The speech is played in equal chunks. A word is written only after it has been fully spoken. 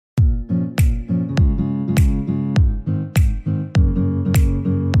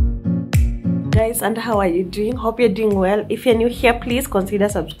guys, and how are you doing? Hope you're doing well. If you're new here, please consider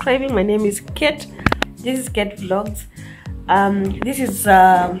subscribing. My name is Kate. This is Kate Vlogs. This is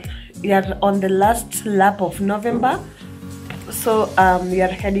we are on the last lap of November, so we are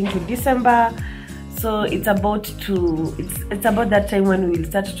heading to December. So it's about that time when we'll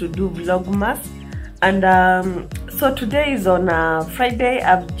start to do Vlogmas. And so today is on Friday.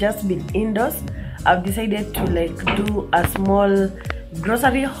 I've just been indoors. I've decided to do a small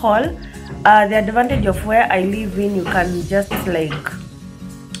grocery haul. The advantage of where I live in, you can just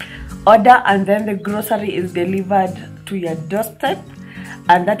order and then the grocery is delivered to your doorstep,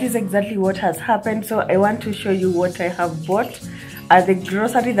 and that is exactly what has happened. So I want to show you what I have bought. The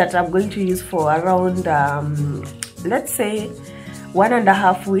grocery that I'm going to use for around let's say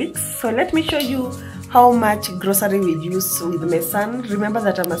 1.5 weeks. So let me show you how much grocery we use with my son. Remember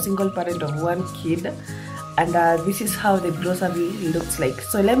that I'm a single parent of 1 kid, and this is how the grocery looks like.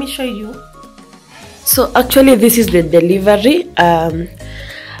 So let me show you. So actually this is the delivery.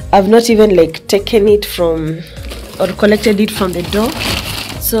 I've not even taken it from or collected it from the door.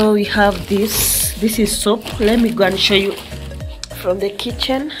 So we have this is soap. Let me go and show you from the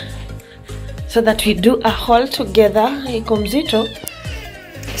kitchen so that we do a haul together.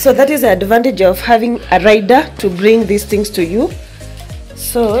 So that is the advantage of having a rider to bring these things to you.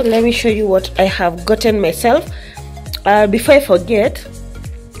 So let me show you what I have gotten myself. Before I forget,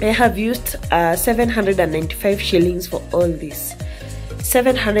 I have used 795 shillings for all this.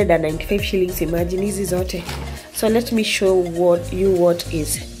 795 shillings, imagine hizi zote. So let me show what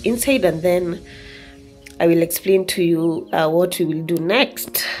is inside, and then I will explain to you what we will do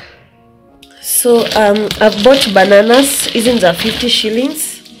next. So I've bought bananas. Isn't that 50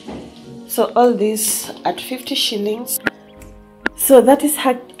 shillings? So all this at 50 shillings. So that is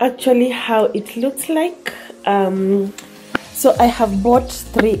actually how it looks like. So I have bought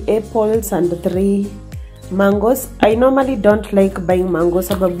 3 apples and 3 mangoes. I normally don't like buying mangoes,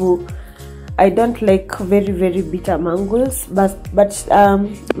 sababu I don't like very bitter mangoes, but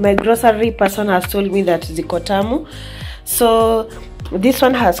my grocery person has told me that ziko tamu. So this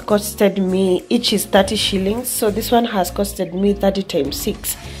one has costed me, each is 30 shillings. So this one has costed me 30 times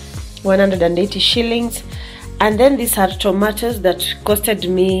 6, 180 shillings. And then these are tomatoes that costed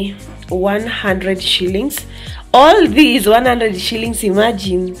me 100 shillings. All these 100 shillings,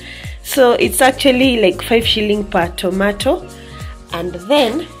 imagine. So it's actually 5 shillings per tomato. And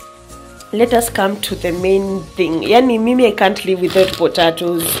then let us come to the main thing. Yani mimi, I can't live without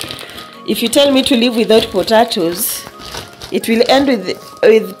potatoes. If you tell me to live without potatoes, it will end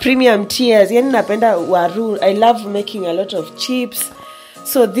with premium tears. Yani napenda waru. I love making a lot of chips.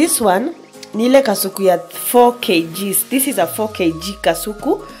 So this one, nile kasuku ya 4 kgs. This is a 4 kg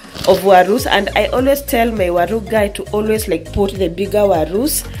kasuku of warus, and I always tell my waru guy to always put the bigger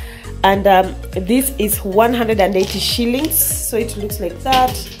warus. And this is 180 shillings. So it looks like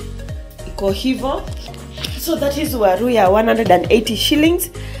that. Iko hivo. So that is waru ya 180 shillings.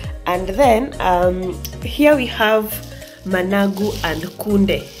 And then here we have managu and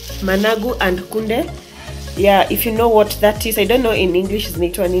kunde. Managu and kunde. Yeah, if you know what that is, I don't know in English is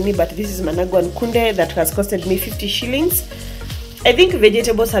naitwa nini, but this is managu and kunde that has costed me 50 shillings. I think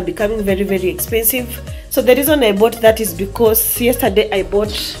vegetables are becoming very expensive. So the reason I bought that is because yesterday I bought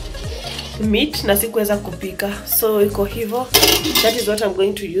meat na sikuweza kupika. So iko hivo. That is what I'm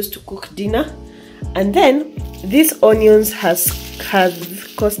going to use to cook dinner. And then these onions has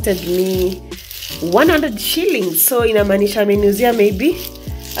costed me 100 shillings. So inamaanisha amenuzia maybe,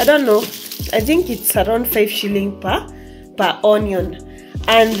 I don't know, I think it's around 5 shillings per onion.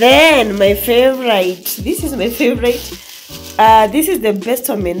 And then my favorite, this is my favorite. This is the best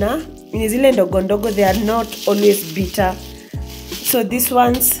omena. In zile ndogondogo, they are not always bitter. So these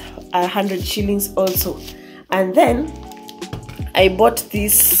ones are 100 shillings also. And then I bought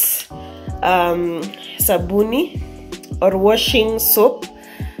this sabuni or washing soap.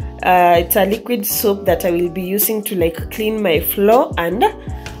 It's a liquid soap that I will be using to clean my floor and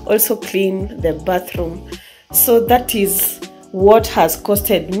also clean the bathroom. So that is what has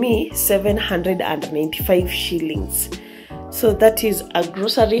costed me 795 shillings. So that is a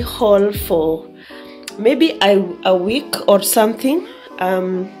grocery haul for maybe a week or something,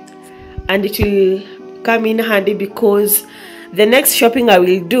 and it will come in handy because the next shopping I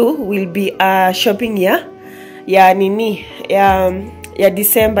will do will be a shopping ya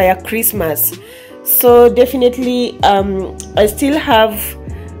December, ya Christmas. So definitely I still have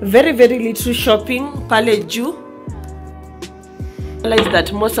very little shopping pale juu. I realize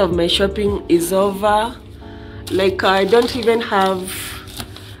that most of my shopping is over. I don't even have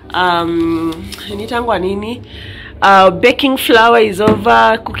nitangwa nini Baking flour is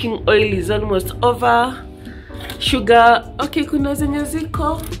over, cooking oil is almost over, sugar okay kuna zenye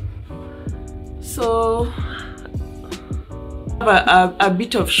ziko. So a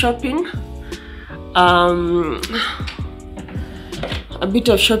bit of shopping. A bit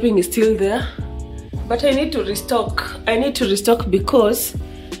of shopping is still there, but I need to restock. Because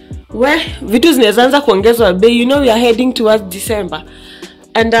where vitu zinaanza kuongezwa bei, you know we are heading towards December.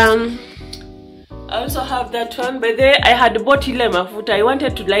 And I also have that one. By the way, I had bought ile mafuta. I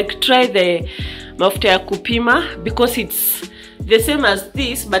wanted to like try the mafuta ya kupima because it's the same as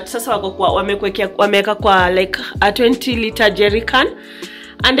this, but sasa wameweka kwa like a 20-liter jerry can,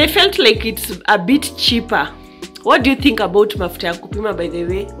 and I felt like it's a bit cheaper. What do you think about mafuta ya kupima, by the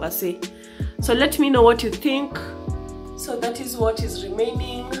way, wase? So let me know what you think. So that is what is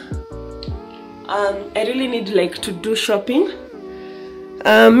remaining. I really need like to do shopping.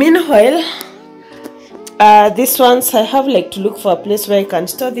 Meanwhile, these ones I have like to look for a place where I can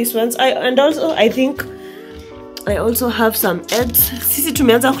store these ones. I think I also have some eggs. Sisi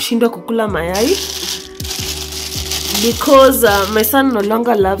tumeanza kushindwa kukula mayai because my son no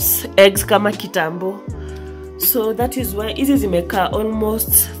longer loves eggs kama kitambo. So that is why hizi zimekaa almost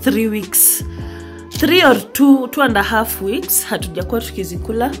 3 weeks. 3 or 2.5 weeks hatujakuwa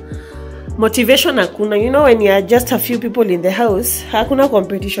tukizikula. Motivation hakuna. You know, when you are just a few people in the house, hakuna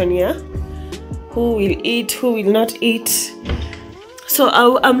competition here. Who will eat, who will not eat. So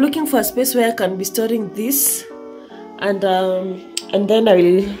I'm looking for a space where I can be storing this, and then I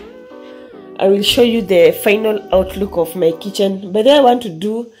will show you the final outlook of my kitchen. But then I want to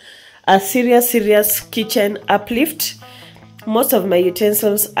do a serious kitchen uplift. Most of my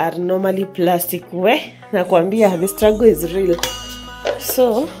utensils are normally plastic. Nakwambia, the struggle is real.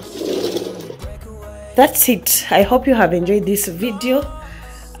 So that's it. I hope you have enjoyed this video.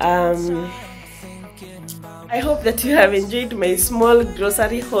 I hope that you have enjoyed my small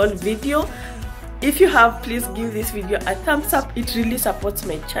grocery haul video. If you have, please give this video a thumbs up. It really supports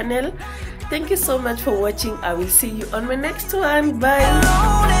my channel. Thank you so much for watching. I will see you on my next one. Bye.